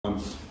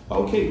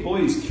Okay,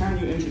 boys, can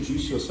you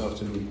introduce yourself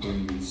to me,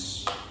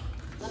 please?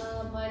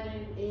 My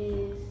name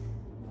is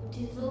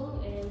Dung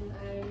and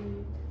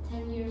I'm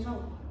 10 years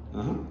old.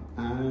 And?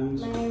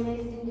 My name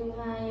is Dung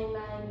and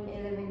I'm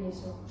 11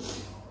 years old.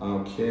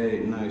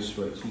 Okay, nice.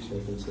 Right, 2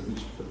 seconds. Let me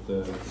just put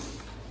the...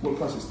 What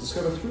class is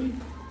Discover 3?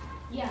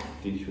 Yeah.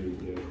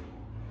 D3, yeah.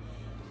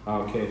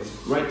 Okay,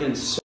 right then.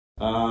 So,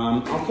 where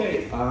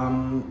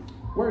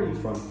are you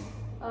from?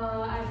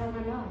 I'm from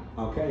Hanoi.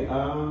 Okay,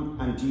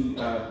 and do you,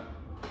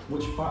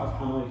 which part of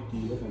Hanoi do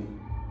you live in?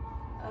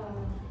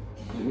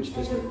 In which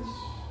district?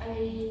 I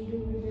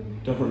don't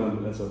remember. Don't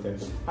remember, that's okay.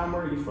 And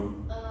where are you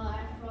from?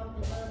 I'm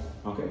from Hanoi.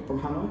 Okay, from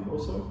Hanoi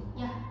also?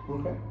 Yeah.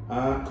 Okay,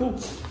 cool.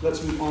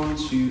 Let's move on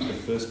to the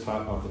first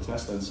part of the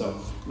test then. So,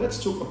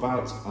 let's talk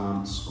about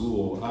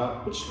school.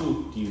 Which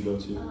school do you go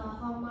to?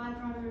 My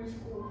primary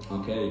school.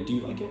 Okay, do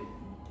you like it?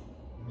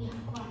 Yeah,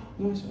 quite.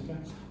 Nice, okay.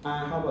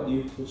 And how about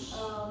you?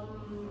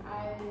 I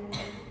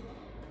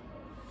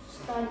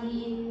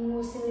study in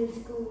Muslim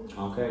school.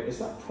 Okay, is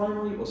that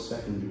primary or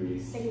secondary?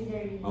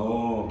 Secondary.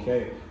 Oh,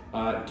 okay.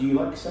 Do you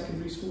like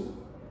secondary school?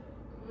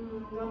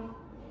 Not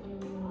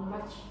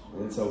much.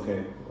 It's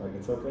okay. Like,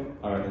 it's okay?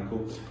 Alright, then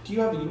cool. Do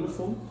you have a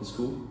uniform for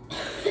school?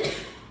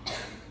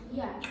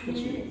 Yeah. What's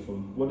your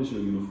uniform? What is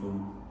your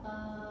uniform?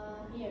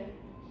 Here.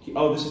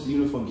 Oh, this is the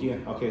uniform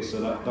here. Okay, so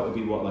that would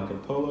be what, like a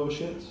polo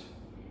shirt?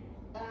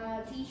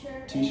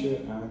 T-shirt.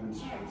 T-shirt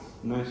and... Pants.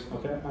 Nice,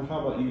 okay. And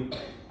how about you?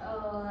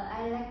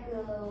 I like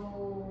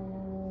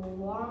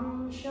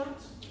warm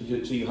shirts.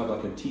 So you have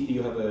like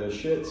you have a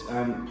shirt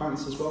and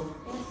pants as well?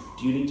 Yes.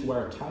 Do you need to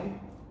wear a tie?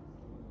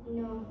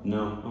 No.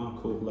 No? Oh,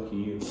 cool. Lucky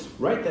you.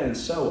 Right then,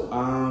 so,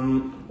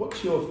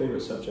 what's your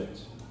favourite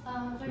subject?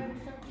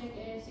 Favorite subject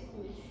is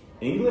English.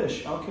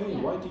 English? Okay.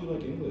 Yeah. Why do you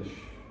like English?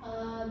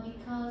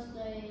 Because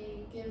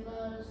they give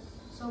us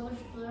so much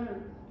to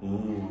learn.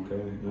 Oh,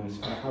 okay. Nice.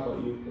 How about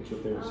you? What's your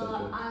favourite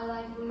subject? I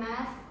like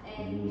math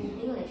and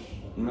English.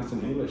 Maths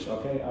and English.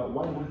 Okay.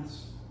 Why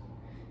maths?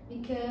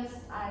 Because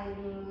I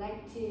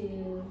like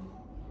to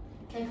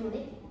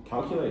calculate.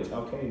 Calculate.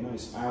 Okay,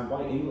 nice. And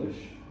why English?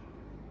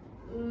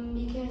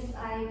 Because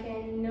I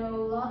can know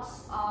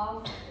lots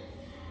of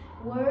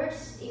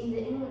words in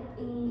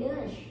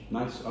English.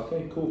 Nice.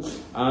 Okay, cool.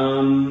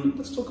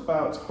 Let's talk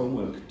about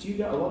homework. Do you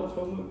get a lot of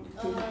homework?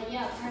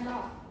 Yeah, kind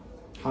of.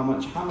 How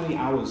many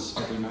hours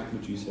every night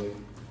would you say?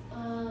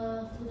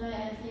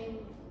 Today I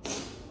think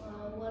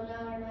 1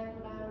 hour night,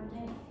 1 hour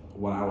day.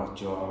 1 hour.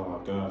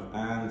 Oh, God.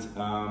 And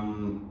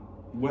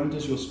when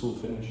does your school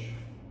finish?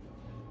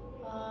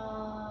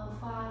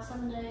 5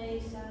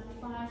 Sundays and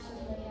 5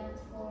 Sunday at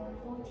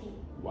 4:40.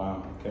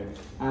 Wow. Okay.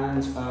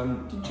 And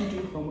did you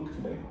do homework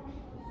today?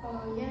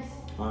 Yes.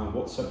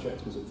 What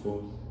subject was it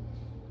for?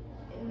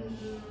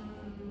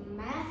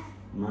 Math.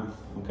 Math.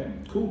 Okay,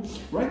 cool.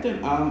 Right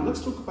then,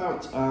 let's talk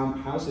about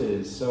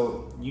houses.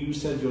 So you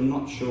said you're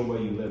not sure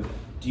where you live.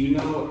 Do you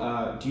know?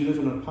 Do you live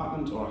in an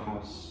apartment or a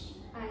house?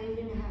 I live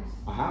in a house.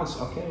 A house.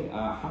 Okay.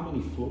 How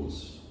many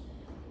floors?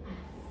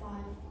 5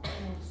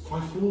 floors.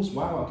 5 floors.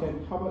 Wow. Okay.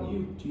 How about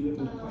you? Do you live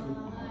in an apartment?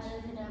 Or a I house?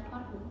 live in an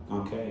apartment.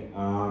 Okay.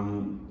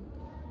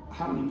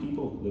 How many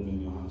people live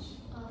in your house?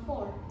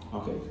 4.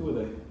 Okay. Who are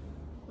they?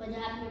 My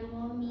dad, my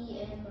mommy,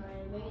 and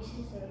my baby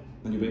sister.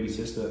 And your baby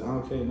sister.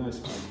 Okay. Nice.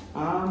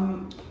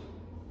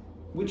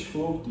 Which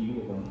floor do you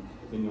live on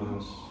in your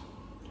house?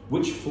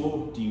 Which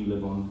floor do you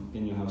live on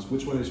in your house?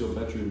 Which one is your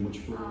bedroom? Which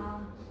floor?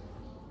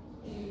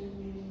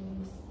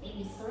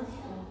 Maybe 3rd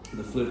floor.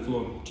 The 3rd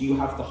floor. Do you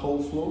have the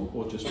whole floor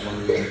or just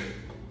one room?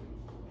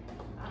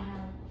 I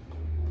have.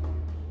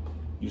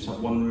 You just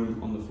have one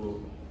room on the floor?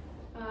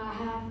 I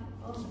have.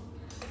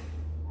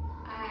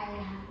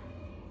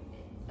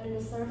 On the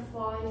 3rd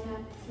floor, I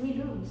have 3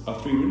 rooms.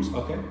 3 rooms,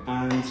 okay.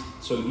 And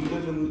so you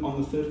live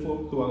on the 3rd floor?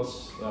 Who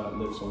else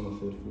lives on the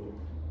 3rd floor?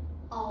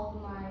 All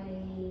my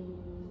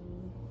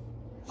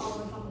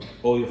family.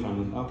 All your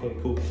family. Okay,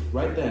 cool.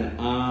 Right then,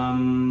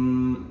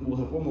 we'll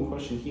have one more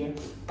question here.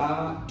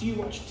 Do you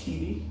watch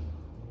TV?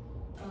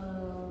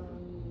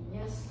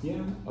 Yes.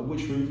 Yeah.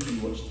 Which room do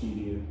you watch TV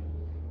in?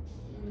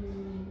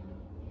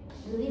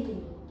 The living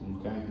room.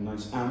 Okay,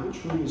 nice. And which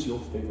room is your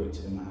favourite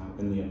in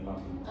the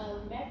apartment?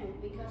 Bedroom,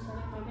 because I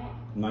like my bed.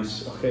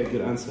 Nice. Okay,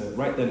 good answer.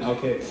 Right then.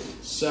 Okay.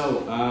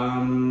 So,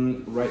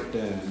 right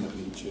then, let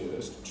me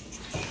just.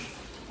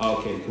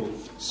 Okay, cool.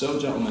 So,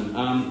 gentlemen,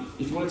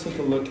 if you want to take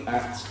a look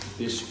at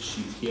this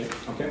sheet here,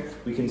 okay,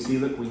 we can see.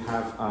 Look, we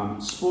have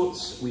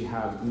sports, we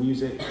have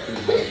music, we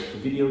have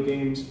video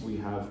games, we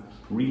have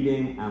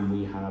reading, and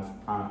we have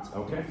art.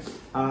 Okay.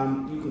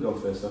 You can go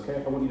first.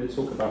 Okay. I want you to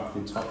talk about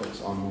the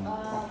topics on.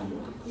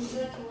 You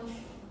like to watch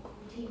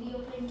TV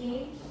or play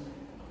games?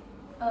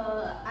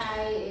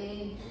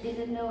 I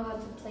didn't know how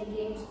to play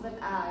games, but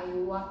I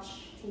watch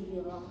TV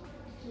a lot.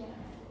 Yeah.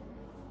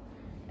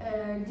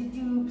 Did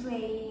you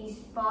play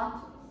sport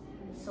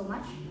so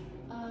much?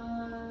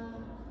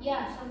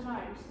 Yeah,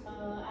 sometimes.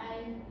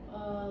 I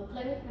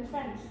play with my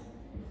friends.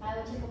 I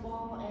will take a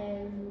ball,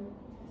 and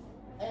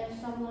if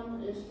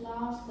someone is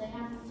lost, they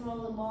have to throw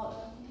the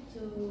ball to.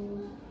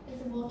 If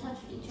the ball touch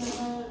each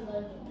other, the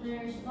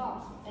players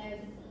toss, and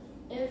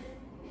if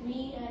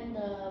me and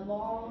the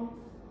ball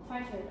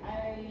fighter,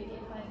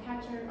 if I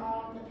capture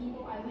all the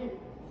people, I win.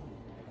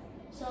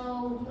 So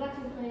would you like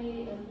to play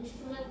an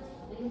instrument?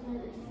 Do you play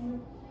an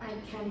instrument? I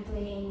can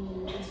play any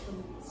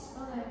instruments.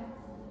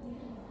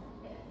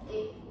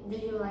 Okay. Do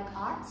you like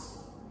arts?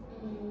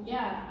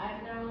 Yeah, I'm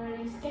now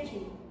already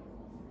sketching.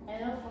 I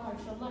love art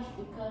so much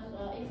because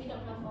if you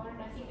don't love art,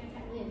 I think I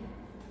can't live.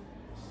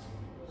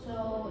 So,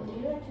 do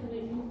you like to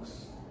read books?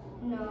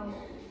 No.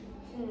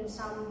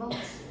 Some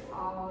books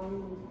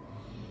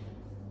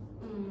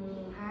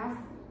have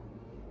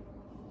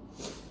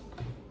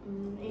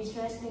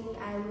interesting.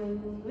 I will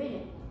read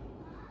it.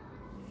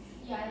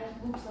 Yeah, I love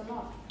books a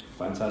lot.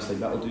 Fantastic,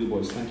 that'll do,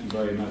 boys. Thank you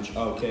very much.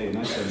 Okay,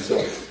 nice one. So,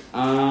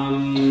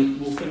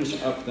 we'll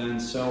finish up then.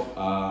 So,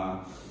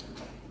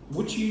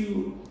 do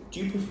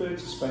you prefer to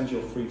spend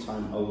your free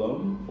time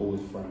alone or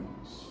with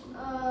friends?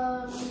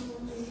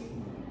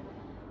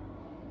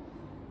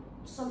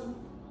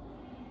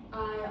 I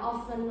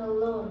often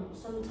alone.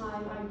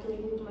 Sometimes I play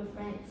with my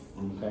friends.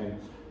 Okay.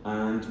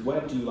 And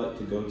where do you like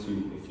to go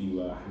to if you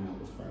hang out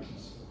with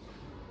friends?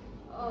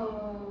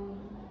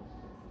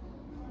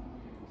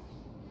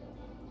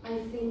 I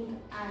think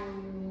I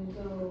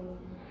go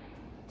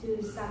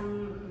to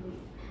some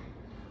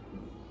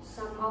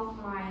of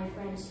my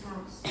friends'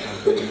 house.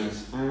 Okay,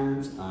 nice.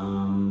 And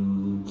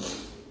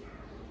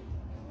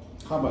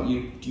how about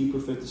you? Do you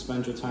prefer to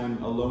spend your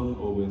time alone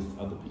or with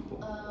other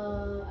people? I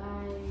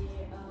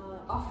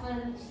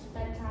often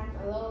spend time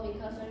alone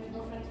because there's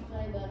no friends to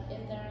play, but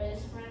if there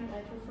is friends,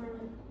 I prefer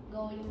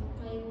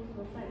playing with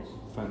my friends.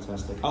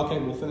 Fantastic. Okay,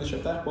 we'll finish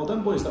up there. Well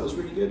done, boys. That was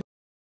really good.